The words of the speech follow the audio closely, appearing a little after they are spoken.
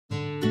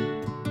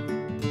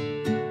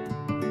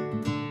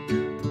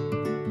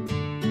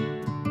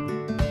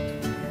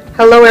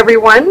Hello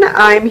everyone,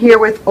 I'm here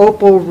with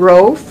Opal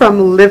Rowe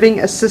from Living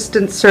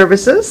Assistance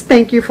Services.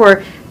 Thank you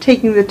for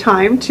taking the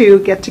time to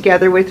get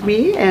together with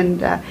me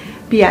and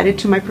be added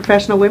to my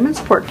professional women's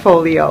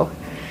portfolio.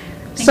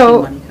 Thank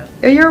you,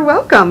 Monica. You're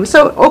welcome.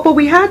 So Opal,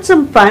 we had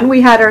some fun.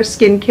 We had our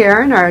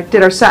skincare and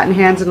did our satin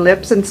hands and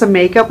lips and some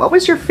makeup. What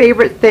was your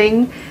favorite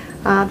thing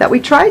that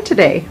we tried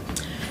today?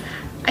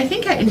 I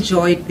think I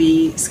enjoyed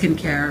the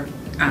skincare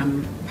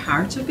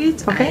part of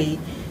it. Okay. I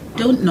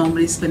don't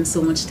normally spend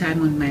so much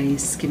time on my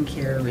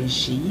skincare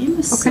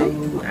regime,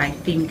 so I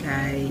think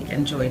I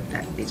enjoyed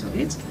that bit of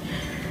it.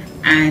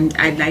 And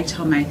I liked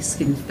how my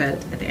skin felt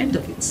at the end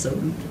of it, so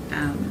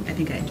I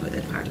think I enjoyed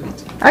that part of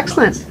it.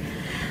 Excellent.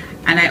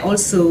 And I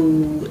also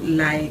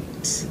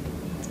liked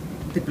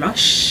the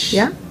blush.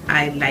 Yeah.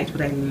 I liked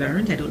what I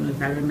learned. I don't know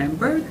if I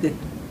remember. The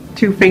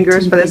two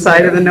fingers for the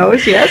side of the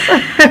nose, yes.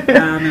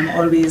 I'm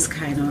always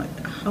kind of,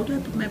 how do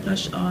I put my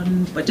blush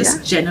on? But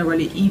just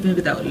generally, even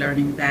without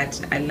learning that,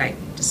 I like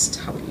just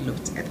how it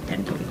looked at the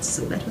end of it.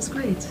 So that was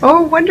great.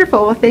 Oh,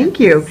 wonderful. Well, thank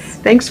you.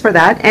 Thanks for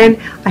that. And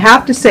I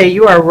have to say,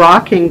 you are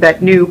rocking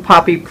that new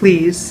Poppy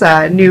Please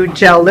new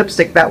gel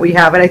lipstick that we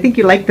have. And I think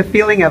you like the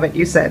feeling of it,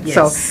 you said. Yes,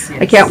 so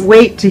yes. I can't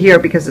wait to hear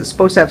because it's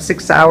supposed to have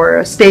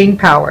 6-hour staying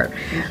power.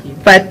 Thank you.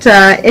 But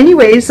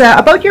anyways,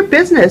 about your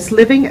business,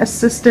 Living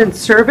Assistance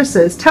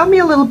Services, tell me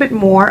a little bit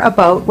more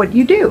about what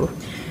you do.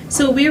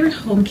 So we're a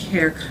home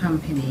care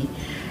company,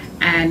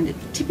 and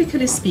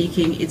typically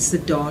speaking, it's the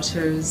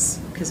daughters,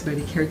 because we're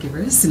the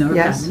caregivers in our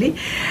family.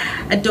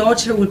 A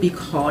daughter would be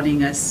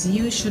calling us,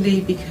 usually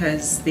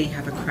because they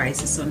have a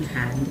crisis on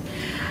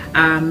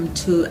hand,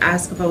 to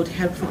ask about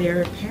help for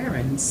their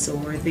parents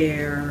or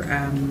their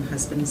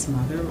husband's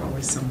mother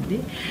or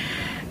somebody.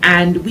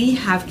 And we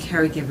have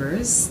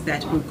caregivers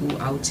that will go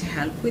out to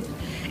help with.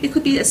 It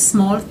could be a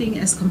small thing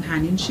as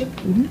companionship,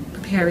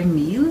 preparing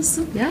meals.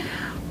 Yeah.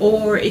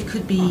 Or it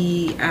could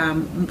be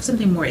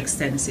something more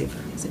extensive,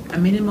 a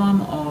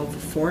minimum of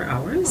 4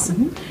 hours,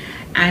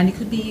 and it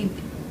could be,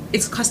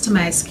 it's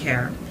customized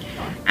care.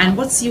 And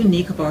what's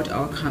unique about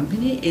our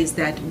company is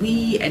that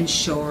we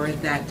ensure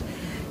that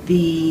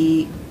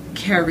the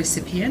care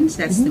recipient,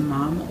 that's the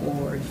mom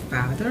or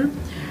father,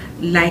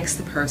 likes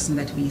the person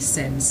that we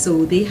send,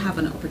 so they have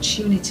an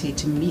opportunity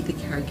to meet the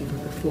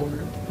caregiver before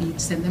we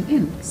send them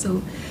in.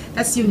 So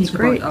that's unique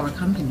about our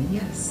company.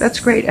 Yes, that's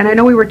great. And I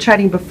know we were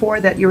chatting before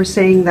that you were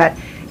saying that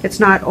it's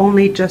not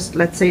only just,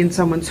 let's say, in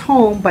someone's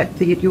home, but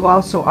you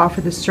also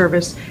offer the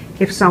service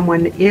if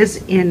someone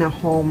is in a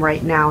home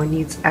right now and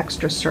needs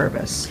extra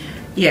service.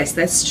 Yes,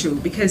 that's true,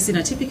 because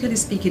typically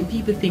speaking,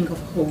 people think of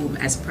home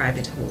as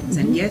private homes,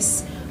 and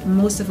yes,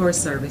 most of our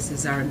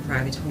services are in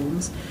private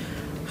homes.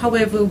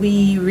 However,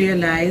 we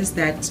realize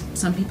that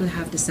some people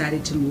have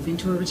decided to move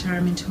into a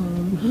retirement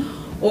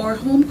home, or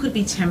home could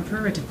be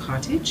temporary at a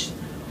cottage,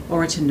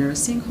 or at a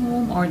nursing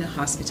home, or in a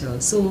hospital.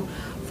 So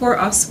for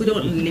us, we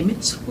don't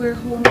limit where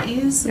home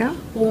is. Yeah.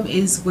 Home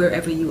is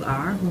wherever you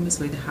are. Home is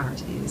where the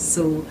heart is.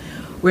 So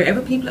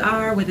wherever people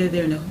are, whether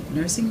they're in a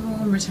nursing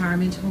home,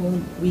 retirement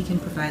home, we can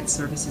provide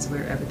services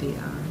wherever they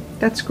are.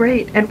 That's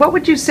great. And what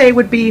would you say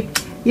would be,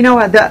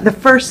 the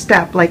first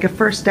step, like a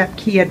first step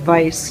key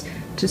advice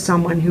to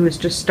someone who is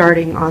just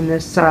starting on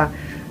this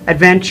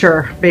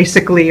adventure,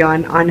 basically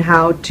on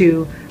how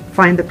to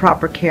find the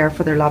proper care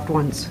for their loved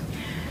ones?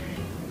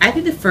 I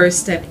think the first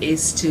step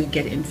is to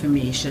get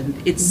information.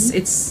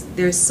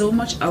 There's so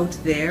much out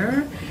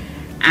there,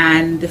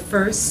 and the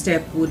first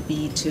step would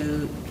be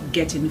to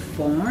get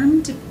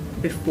informed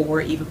before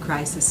even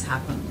crisis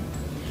happen.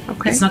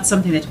 Okay. It's not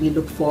something that we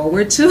look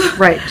forward to,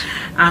 right?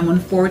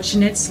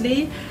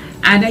 Unfortunately.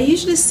 And I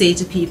usually say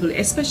to people,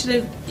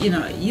 especially,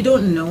 you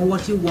don't know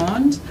what you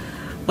want,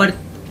 but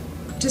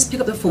just pick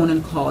up the phone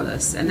and call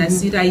us. And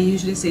that's it. I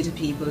usually say to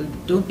people,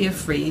 don't be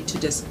afraid to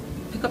just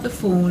pick up the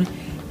phone,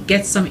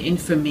 get some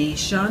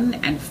information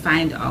and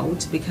find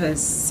out, because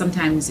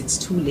sometimes it's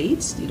too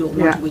late. You don't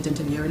want to wait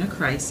until you're in a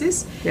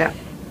crisis. Yeah.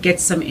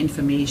 Get some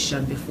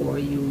information before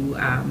you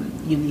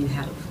need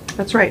help.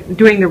 That's right.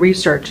 Doing the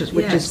research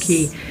which is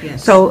key.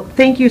 Yes. So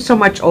thank you so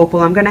much, Opal.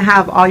 I'm going to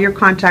have all your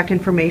contact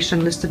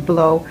information listed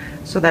below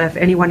so that if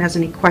anyone has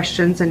any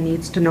questions and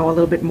needs to know a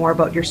little bit more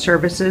about your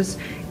services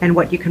and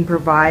what you can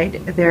provide,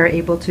 they're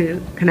able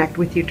to connect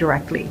with you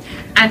directly.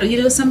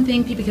 And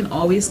something, people can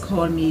always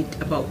call me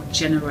about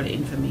general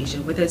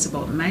information, whether it's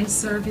about my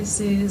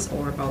services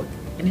or about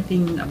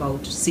anything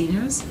about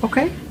seniors.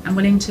 Okay. I'm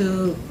willing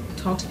to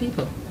talk to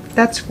people.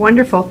 That's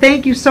wonderful.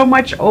 Thank you so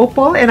much,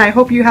 Opal, and I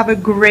hope you have a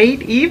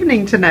great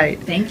evening tonight.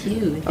 Thank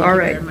you. Thank All you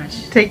right. very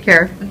much. Take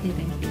care. Okay,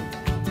 thank you.